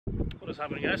What's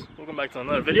happening, guys? Welcome back to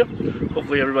another video.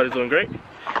 Hopefully everybody's doing great.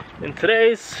 In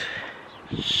today's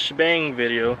shebang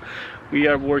video, we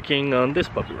are working on this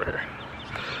puppy right here.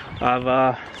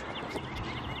 I've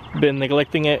been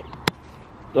neglecting it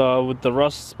with the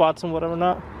rust spots and whatever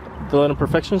not, the little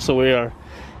imperfections, so we are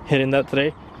hitting that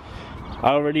today. I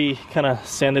already kind of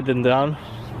sanded them down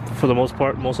for the most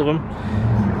part, most of them,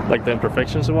 like the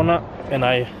imperfections and whatnot, and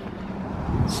I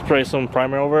spray some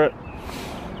primer over it.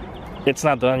 It's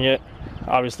not done yet.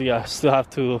 Obviously, I still have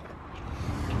to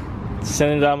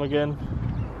sand it down again,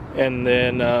 and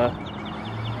then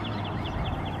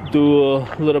do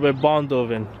a little bit of bond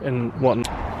of and whatnot.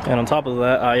 And on top of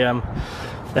that,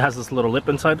 it has this little lip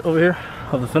inside over here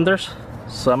of the fenders,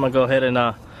 so I'm gonna go ahead and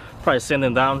probably sand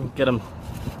them down, get them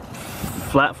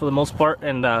flat for the most part,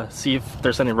 and see if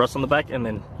there's any rust on the back, and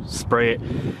then spray it.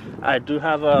 I do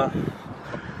have I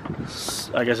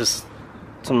guess it's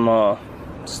some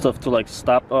stuff to like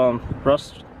stop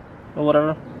rust or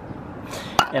whatever,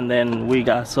 and then we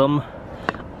got some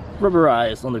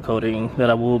rubberized undercoating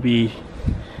that I will be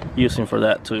using for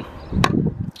that too.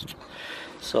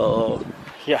 So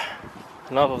yeah,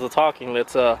 enough of the talking,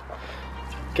 let's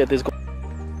get this going.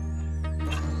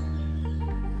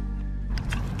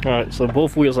 Alright, so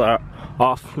both wheels are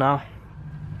off now.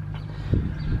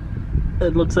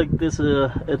 It looks like this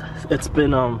it's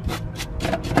been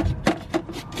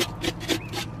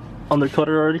undercoated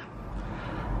already,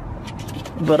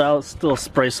 but I'll still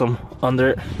spray some under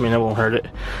it. I mean, it won't hurt it.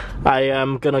 I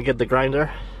am gonna get the grinder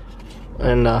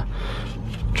and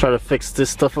try to fix this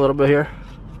stuff a little bit here,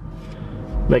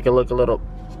 make it look a little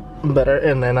better,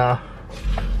 and then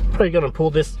probably gonna pull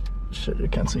this shit, you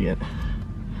can't see it,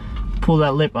 pull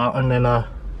that lip out, and then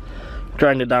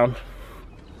grind it down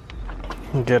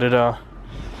and get it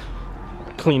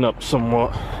clean up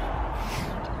somewhat.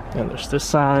 And there's this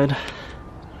side.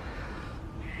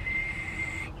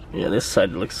 Yeah, this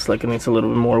side looks like it needs a little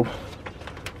bit more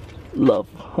love.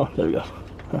 Oh, there we go.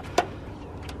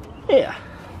 Yeah.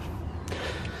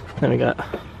 Then we got,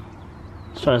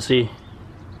 just trying to see,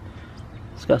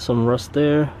 it's got some rust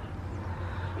there.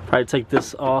 Probably take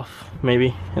this off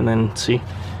maybe, and then see.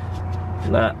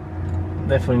 That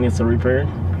definitely needs a repair,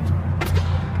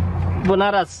 but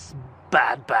not as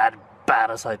bad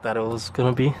as I thought it was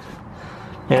gonna be.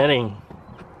 Yeah, it ain't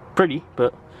pretty,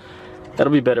 but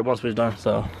that'll be better once we're done.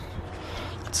 So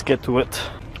let's get to it.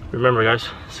 Remember, guys,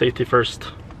 safety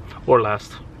first or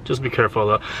last. Just be careful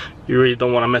though. You really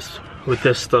don't want to mess with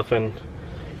this stuff and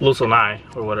lose an eye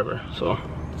or whatever. So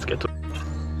let's get to it.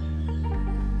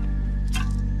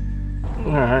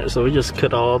 Alright, so we just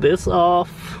cut all this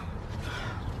off.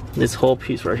 This whole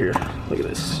piece right here. Look at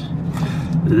this.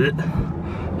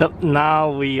 Yep,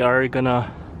 now we are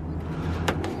gonna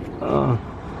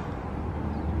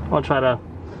I'll try to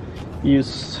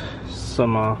use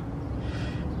some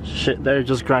shit there,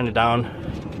 just grind it down,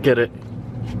 get it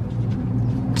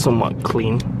somewhat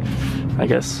clean, I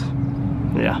guess.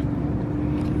 Yeah.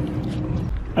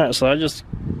 Alright, so I just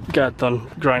got done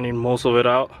grinding most of it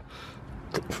out.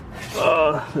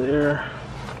 There,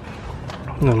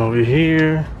 and then over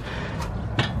here,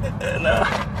 and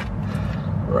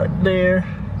right there,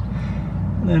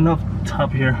 and then up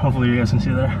top here. Hopefully you guys can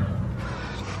see there.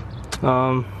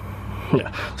 Yeah,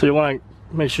 so you want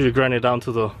to make sure you grind it down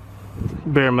to the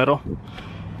bare metal,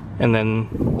 and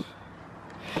then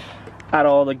add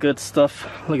all the good stuff.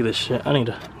 Look at this shit. I need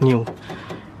a new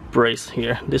brace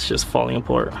here. This is just falling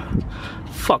apart.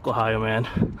 Fuck Ohio, man.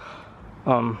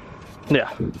 Yeah,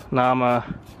 now I'm I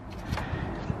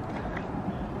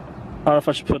don't know if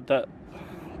I should put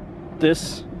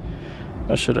this.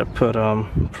 I should have put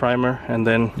primer and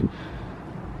then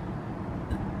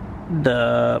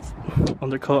the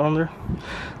undercoat on there.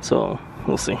 So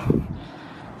we'll see.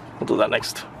 We'll do that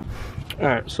next.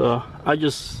 Alright, so I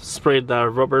just sprayed the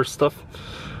rubber stuff,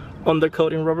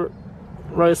 undercoating rubber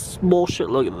rice bullshit.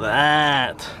 Look at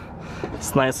that.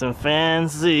 It's nice and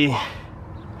fancy.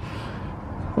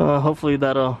 Hopefully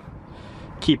that'll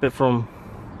keep it from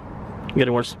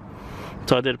getting worse.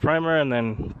 So I did primer and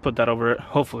then put that over it.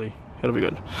 Hopefully it'll be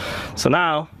good. So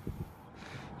now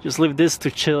just leave this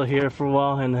to chill here for a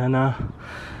while, and then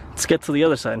let's get to the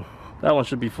other side. That one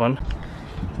should be fun.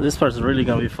 So this part's really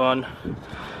gonna be fun.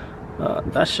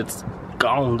 That shit's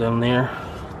gone down there.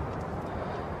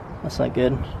 That's not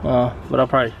good. But I'll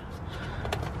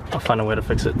find a way to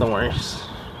fix it. Don't worry.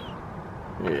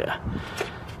 Yeah.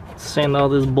 Sand all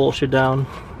this bullshit down.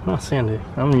 Not sand it.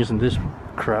 I'm using this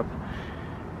crap.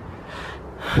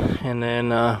 And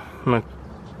then I'm gonna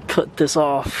cut this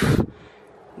off.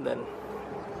 And then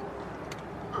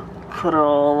cut it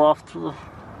all off to the,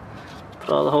 put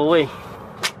it all the whole way.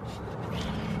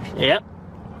 Yep.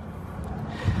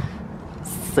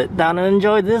 Sit down and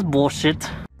enjoy this bullshit.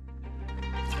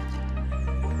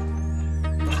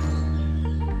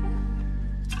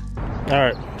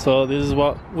 Alright, so this is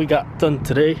what we got done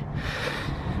today.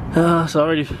 So I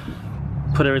already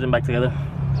put everything back together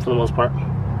for the most part.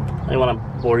 I didn't want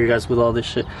to bore you guys with all this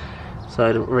shit. So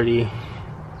I already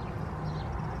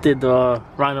did the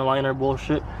rhino liner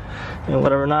bullshit and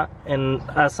whatever not. And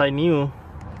as I knew,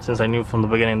 since I knew from the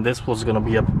beginning this was gonna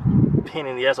be a pain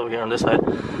in the ass over here on this side,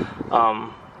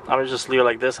 I'm gonna just leave it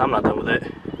like this. I'm not done with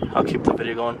it. I'll keep the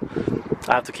video going.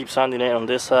 I have to keep sanding it on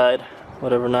this side,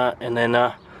 whatever not, and then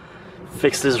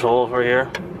fix this roll over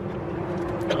here.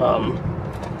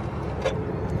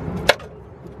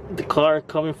 The car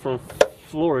coming from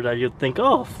Florida, you'd think,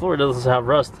 oh, Florida doesn't have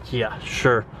rust. Yeah,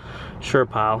 sure,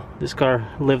 pal. This car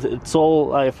lived its whole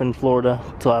life in Florida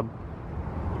until I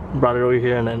brought it over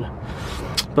here, and then,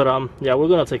 but yeah, we're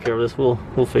gonna take care of this. We'll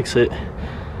fix it.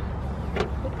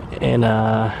 And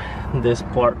this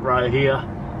part right here,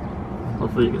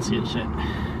 hopefully you can see it. Shit,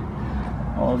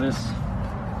 all this.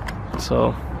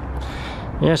 So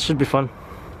yeah, it should be fun.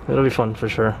 It'll be fun for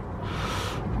sure.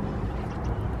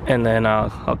 And then I'll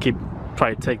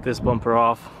probably take this bumper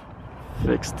off,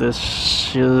 fix this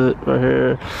shit right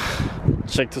here,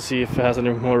 check to see if it has any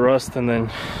more rust, and then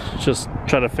just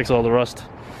try to fix all the rust,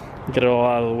 get it all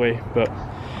out of the way. But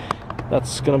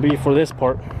that's gonna be for this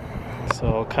part, so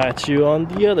I'll catch you on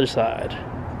the other side.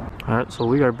 All right, so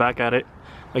we are back at it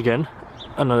again,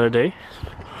 another day.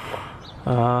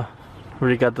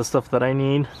 Already got the stuff that I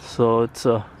need, so it's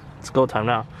go time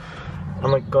now. I'm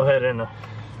gonna go ahead and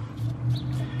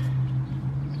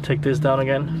take this down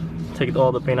again, take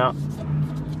all the paint out,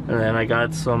 and then I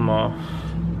got some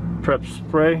prep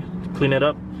spray to clean it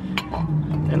up,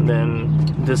 and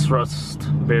then this rust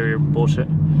barrier bullshit.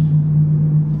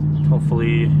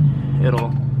 Hopefully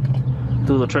it'll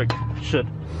do the trick. It should.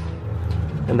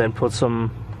 And then put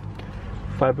some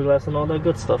fiberglass and all that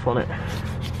good stuff on it.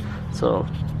 So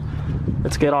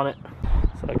let's get on it.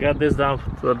 So I got this down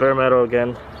to the bare metal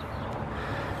again,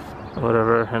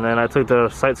 whatever, and then I took the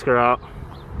side skirt out.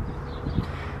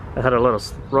 I had a little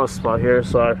rust spot here,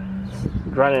 so I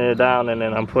grinded it down, and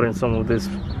then I'm putting some of this,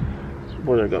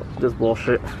 where'd it go, this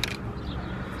bullshit.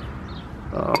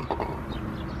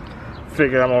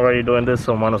 Figure I'm already doing this,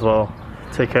 so might as well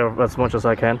take care of as much as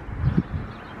I can.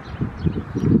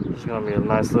 It's gonna be a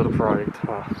nice little project.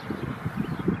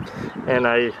 And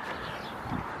I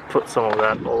put some of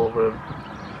that all over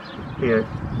here.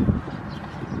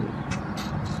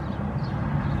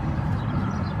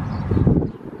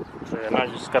 So yeah, now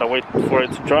you just gotta wait for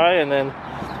it to dry and then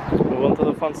move on to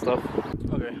the fun stuff.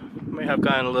 Okay, may have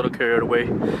gotten a little carried away.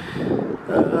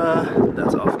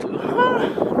 That's off too.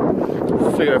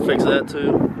 Figure I fix that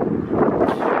too.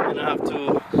 And I have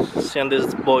to sand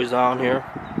these boys down here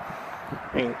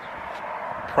and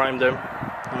prime them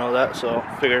and all that. So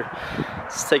figure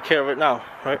let's take care of it now,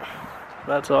 right?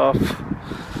 That's off.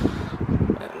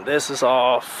 And this is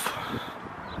off.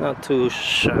 Not too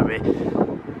shabby.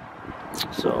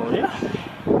 So yeah,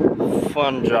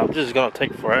 fun job. This is gonna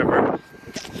take forever,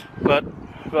 but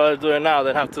if I do it now,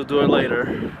 then have to do it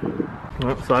later.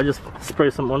 So I just spray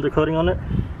some undercoating on it,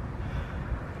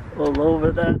 all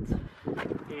over that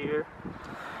here,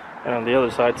 and on the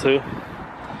other side too.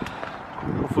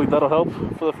 Hopefully that'll help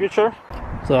for the future.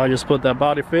 So I just put that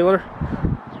body filler,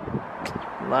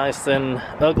 nice and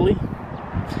ugly.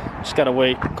 Just gotta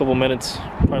wait a couple minutes,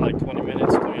 probably like 20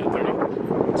 minutes, 20 to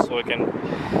 30, so it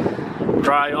can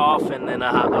dry off, and then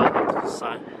I have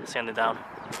to sand it down.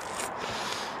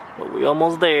 But we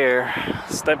almost there,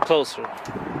 step closer,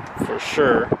 for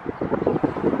sure.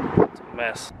 It's a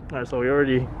mess. Alright, so we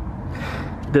already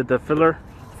did the filler,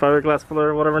 fiberglass filler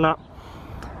or whatever not.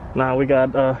 Now we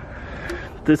got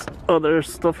this other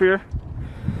stuff here,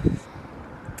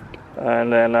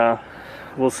 and then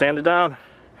we'll sand it down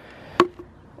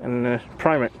and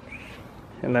prime it,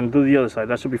 and then do the other side.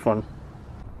 That should be fun.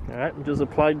 Alright, just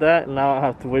applied that, and now I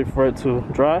have to wait for it to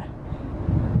dry.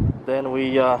 Then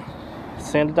we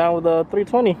sand it down with a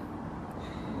 320,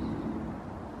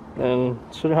 and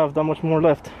shouldn't have that much more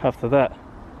left after that,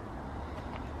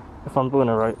 if I'm doing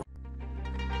it right.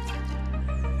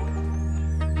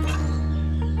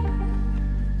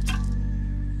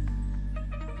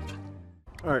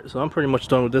 Alright, so I'm pretty much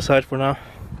done with this side for now.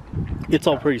 It's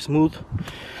all pretty smooth.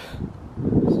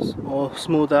 It's all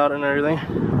smoothed out and everything.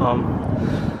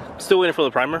 Still waiting for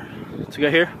the primer to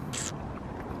get here,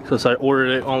 since I ordered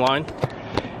it online.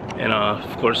 And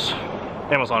of course,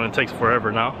 Amazon, it takes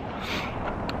forever now,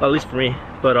 at least for me.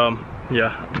 But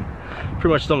yeah, pretty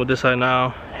much done with this side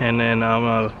now. And then I'm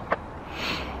gonna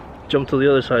jump to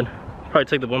the other side. Probably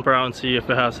take the bumper out and see if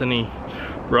it has any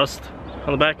rust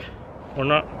on the back or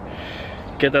not.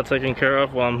 Get that taken care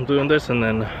of while I'm doing this, and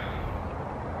then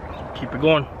keep it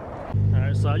going.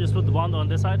 Alright, so I just put the Bondo on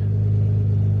this side.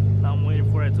 Now I'm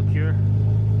waiting for it to cure,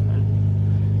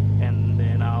 and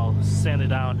then I'll sand it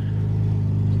down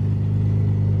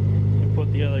and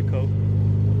put the other coat.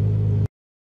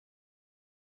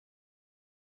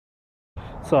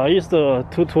 So I used the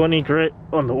 220 grit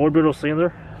on the orbital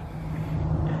cylinder.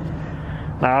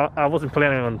 Now I wasn't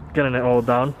planning on getting it all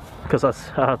down because I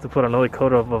have to put another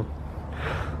coat of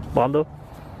Bondo,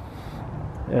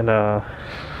 and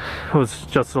it was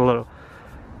just a little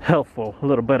helpful, a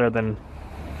little better than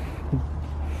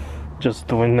just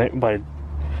doing it by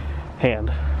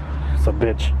hand. It's a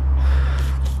bitch.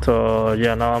 So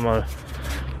yeah, now I'm gonna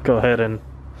go ahead and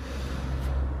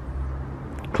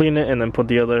clean it and then put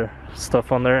the other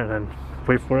stuff on there and then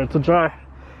wait for it to dry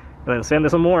and then sand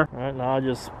it some more. All right, now I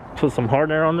just put some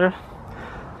hardener on there.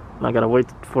 I gotta wait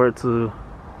for it to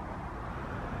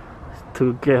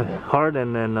get hard,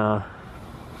 and then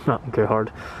not get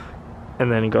hard,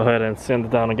 and then go ahead and sand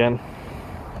it down again.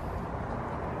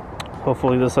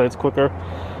 Hopefully this side's quicker.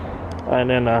 And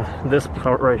then this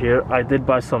part right here, I did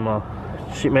buy some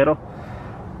sheet metal.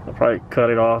 I'll probably cut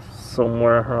it off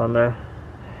somewhere around there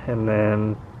and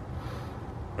then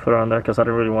put it on there, because I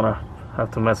didn't really want to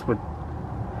have to mess with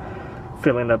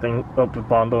filling that thing up with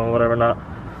Bondo and whatever. Not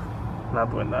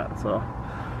doing that, so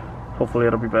hopefully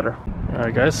it'll be better. All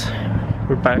right guys,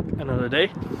 we're back another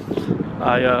day.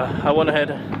 I went ahead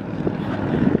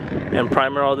and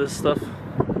primer all this stuff,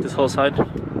 this whole side.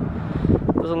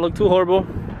 Doesn't look too horrible.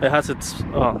 It has its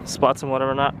spots and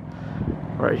whatever, not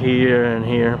right here and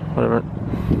here, whatever.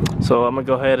 So I'm gonna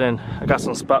go ahead and I got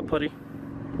some spot putty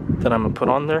that I'm gonna put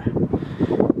on there,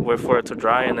 wait for it to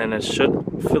dry, and then it should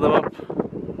fill them up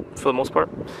for the most part.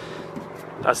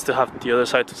 I still have the other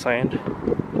side to sand,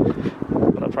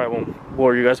 but I probably won't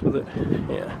bore you guys with it.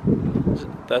 Yeah,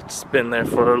 that's been there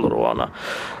for a little while now,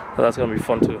 so that's gonna be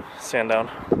fun to sand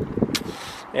down.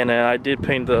 And then I did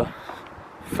paint the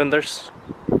fenders.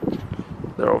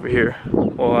 They're over here.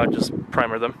 Well, I just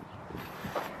primer them.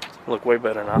 Look way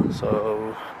better now,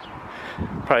 so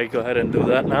probably go ahead and do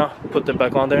that now. Put them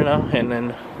back on there now, and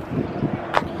then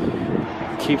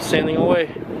keep sanding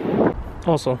away.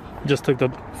 Also, just took the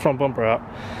front bumper out,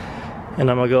 and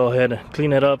I'm gonna go ahead and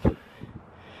clean it up,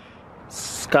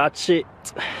 scotch it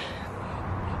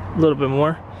a little bit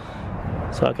more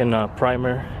so I can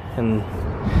primer, and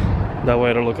that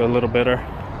way it'll look a little better,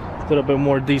 a little bit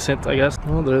more decent, I guess.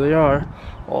 Oh, there they are,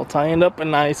 all tying up and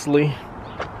nicely.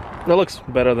 It looks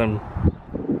better than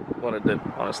what it did,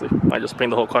 honestly. I just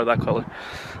painted the whole car that color.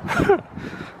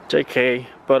 JK,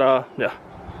 but yeah,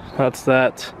 that's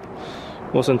that.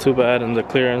 Wasn't too bad, and the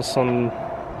clearance on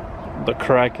the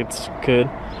crack, it's good.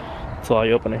 So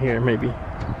I open it here, maybe.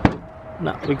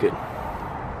 Nah, we're good.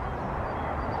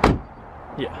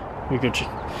 Yeah, we're good.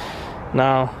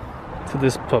 Now to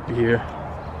this puppy here.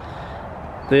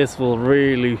 This will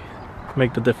really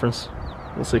make the difference.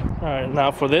 We'll see. All right,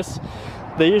 now for this,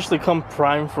 they usually come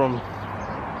primed from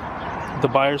the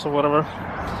buyers or whatever,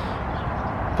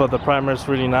 but the primer is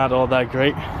really not all that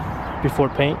great before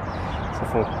paint. So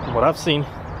from what I've seen,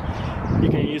 you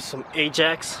can use some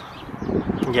Ajax,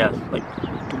 yeah, like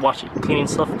washing, cleaning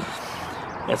stuff,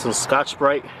 and some Scotch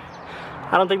Brite.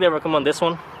 I don't think they recommend this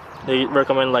one. They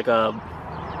recommend like a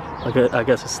I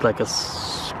guess it's like a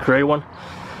gray one,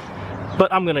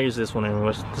 but I'm gonna use this one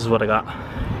anyways. This is what I got.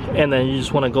 And then you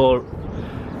just want to go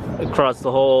across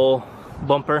the whole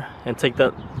bumper and take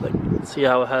that, like, see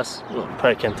how it has, well,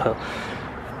 probably can't tell.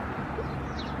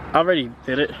 I already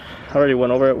did it, I already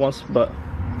went over it once, but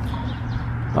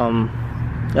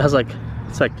it has like,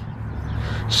 it's like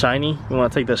shiny. You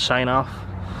want to take the shine off,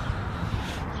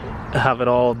 have it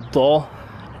all dull,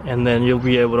 and then you'll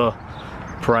be able to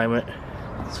prime it.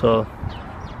 So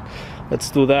let's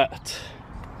do that,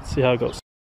 see how it goes.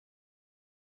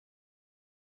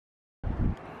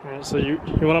 Alright, so you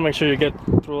want to make sure you get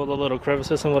through all the little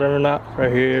crevices and whatever, not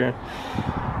right here,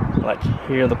 like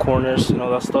here in the corners, you know,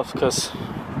 that stuff, because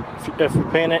if you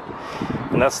paint it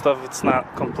and that stuff, it's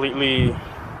not completely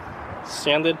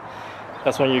sanded,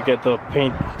 that's when you get the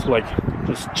paint to like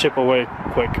just chip away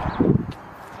quick.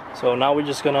 So now we're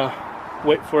just gonna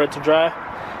wait for it to dry,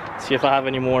 see if I have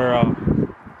any more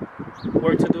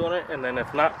work to do on it, and then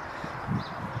if not,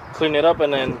 clean it up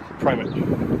and then prime it.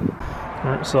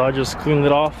 Alright, so I just cleaned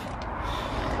it off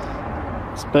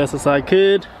as best as I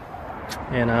could,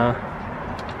 and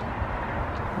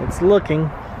it's looking,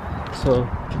 so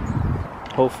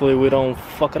hopefully we don't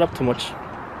fuck it up too much.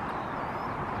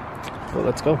 So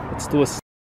let's go, let's do a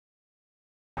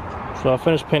So I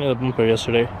finished painting the bumper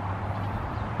yesterday.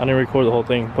 I didn't record the whole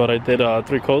thing, but I did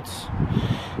 3 coats.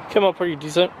 Came out pretty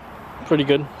decent, pretty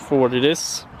good for what it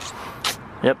is.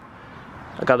 Yep,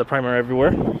 I got the primer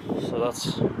everywhere, so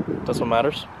that's what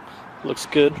matters. Looks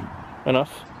good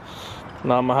enough.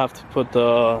 Now I'm gonna have to put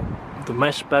the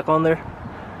mesh back on there.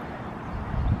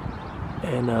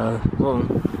 And well,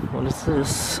 what is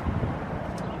this?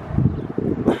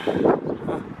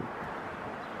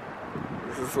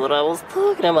 This is what I was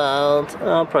talking about.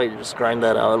 I'll probably just grind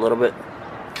that out a little bit.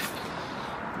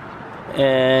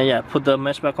 And yeah, put the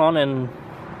mesh back on and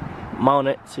mount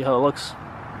it, see how it looks,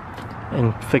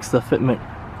 and fix the fitment.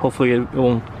 Hopefully it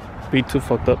won't be too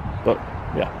fucked up, but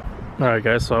yeah. Alright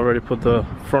guys, so I already put the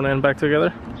front end back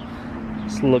together.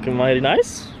 It's looking mighty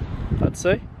nice, I'd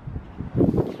say.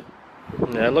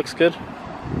 Yeah, it looks good,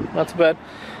 not too bad.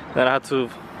 Then I had to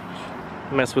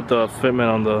mess with the fitment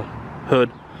on the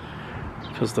hood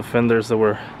because the fenders that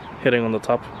were hitting on the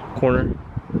top corner.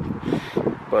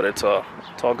 But it's all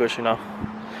gushy now.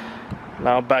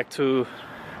 Now back to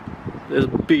this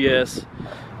BS.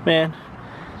 Man,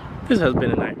 this has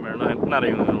been a nightmare, not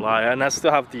even gonna lie. And I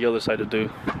still have the other side to do.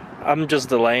 I'm just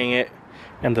delaying it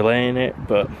and delaying it,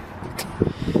 but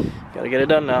gotta get it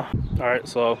done now. Alright,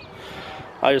 so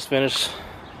I just finished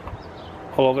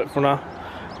all of it for now.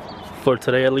 For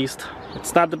today at least.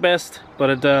 It's not the best, but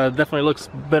it definitely looks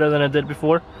better than it did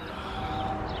before.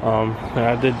 And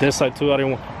I did this side too. I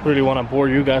didn't really want to bore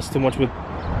you guys too much with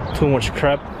too much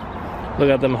crap. Look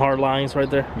at them hard lines right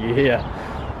there. Yeah.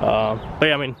 But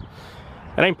yeah, I mean,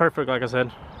 it ain't perfect like I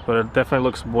said, but it definitely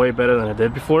looks way better than it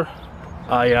did before.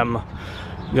 I am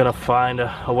gonna find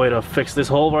a way to fix this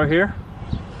hole right here,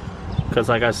 because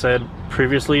like I said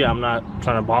previously, I'm not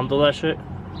trying to bondle that shit.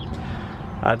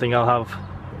 I think I'll have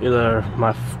either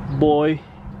my boy,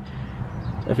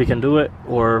 if he can do it,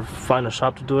 or find a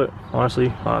shop to do it. Honestly,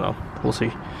 I don't know, we'll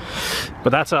see. But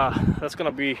that's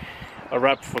gonna be a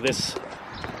wrap for this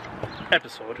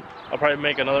episode. I'll probably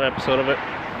make another episode of it.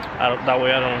 That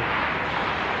way I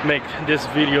don't make this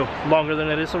video longer than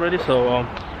it is already. So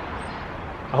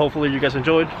hopefully you guys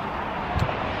enjoyed.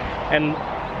 And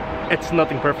it's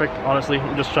nothing perfect, honestly.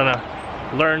 I'm just trying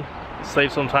to learn,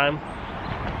 save some time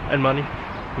and money,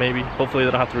 maybe. Hopefully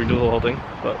they don't have to redo the whole thing,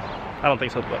 but I don't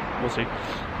think so, but we'll see.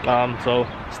 So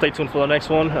stay tuned for the next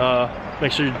one.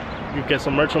 Make sure you get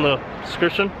some merch on the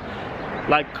description.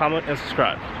 Like, comment, and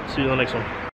subscribe. See you in the next one.